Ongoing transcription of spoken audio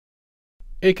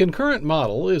A concurrent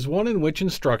model is one in which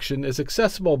instruction is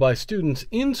accessible by students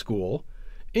in school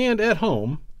and at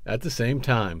home at the same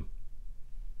time.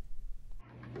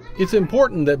 It's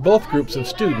important that both groups of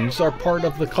students are part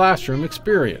of the classroom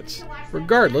experience,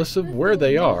 regardless of where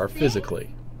they are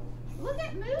physically.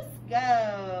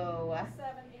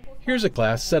 Here's a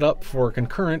class set up for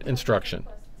concurrent instruction.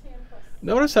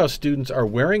 Notice how students are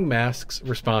wearing masks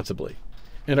responsibly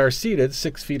and are seated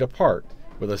 6 feet apart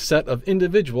with a set of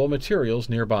individual materials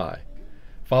nearby,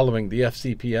 following the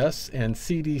FCPS and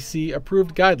CDC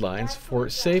approved guidelines for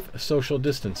safe social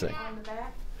distancing.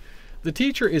 The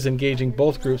teacher is engaging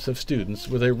both groups of students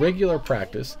with a regular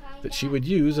practice that she would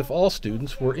use if all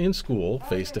students were in school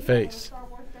face-to-face.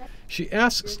 She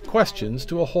asks questions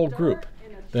to a whole group,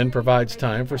 then provides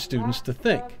time for students to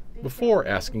think before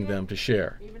asking them to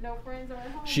share.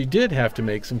 She did have to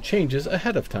make some changes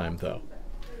ahead of time, though.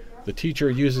 The teacher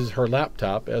uses her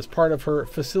laptop as part of her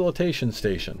facilitation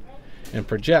station and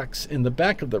projects in the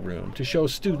back of the room to show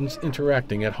students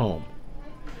interacting at home.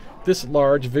 This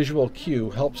large visual cue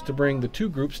helps to bring the two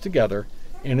groups together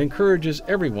and encourages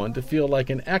everyone to feel like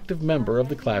an active member of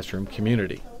the classroom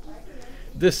community.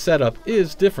 This setup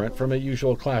is different from a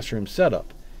usual classroom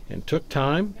setup and took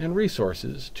time and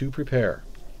resources to prepare.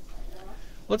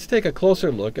 Let's take a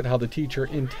closer look at how the teacher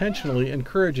intentionally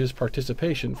encourages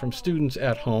participation from students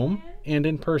at home and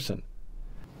in person.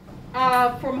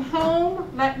 From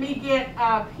home, let me get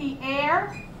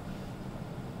Pierre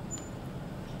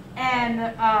and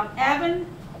Evan,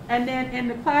 and then in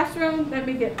the classroom, let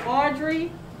me get Audrey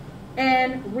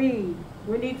and Reed.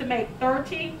 We need to make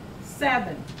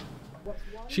 37.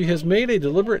 She has made a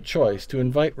deliberate choice to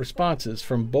invite responses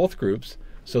from both groups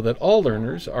so that all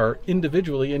learners are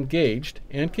individually engaged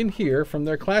and can hear from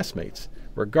their classmates,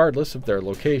 regardless of their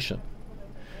location.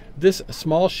 This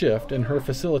small shift in her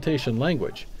facilitation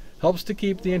language helps to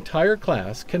keep the entire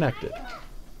class connected.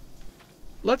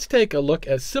 Let's take a look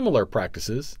at similar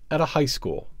practices at a high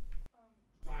school.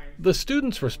 The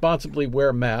students responsibly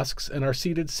wear masks and are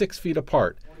seated 6 feet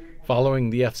apart, following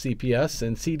the FCPS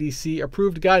and CDC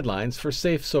approved guidelines for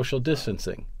safe social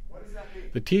distancing.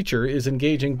 The teacher is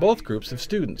engaging both groups of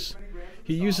students.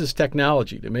 He uses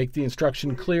technology to make the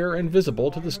instruction clear and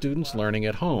visible to the students learning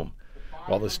at home,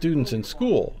 while the students in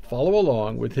school follow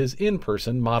along with his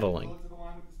in-person modeling.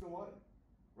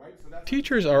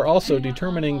 Teachers are also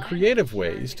determining creative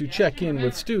ways to check in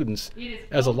with students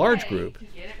as a large group,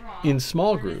 in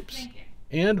small groups,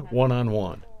 and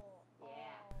one-on-one.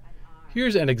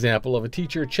 Here's an example of a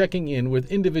teacher checking in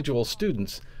with individual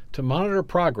students to monitor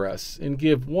progress and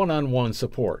give one-on-one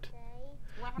support.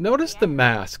 Notice the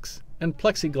masks and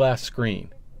plexiglass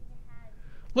screen.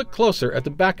 Look closer at the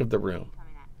back of the room.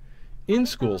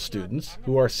 In-school students,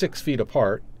 who are 6 feet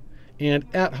apart, and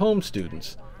at-home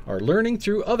students are learning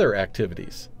through other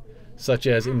activities, such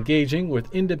as engaging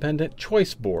with independent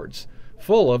choice boards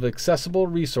full of accessible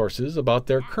resources about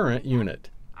their current unit.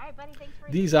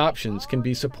 These options can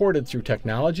be supported through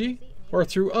technology or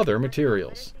through other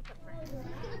materials.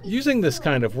 Using this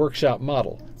kind of workshop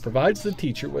model provides the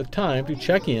teacher with time to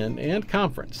check in and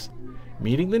conference,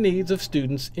 meeting the needs of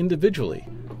students individually,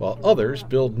 while others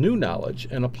build new knowledge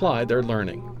and apply their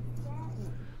learning.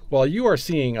 While you are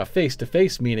seeing a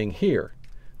face-to-face meeting here,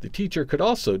 the teacher could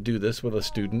also do this with a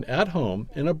student at home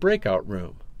in a breakout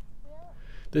room.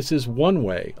 This is one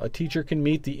way a teacher can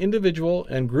meet the individual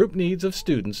and group needs of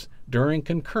students during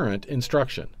concurrent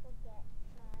instruction.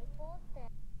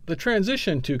 The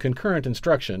transition to concurrent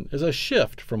instruction is a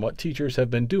shift from what teachers have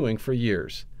been doing for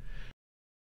years.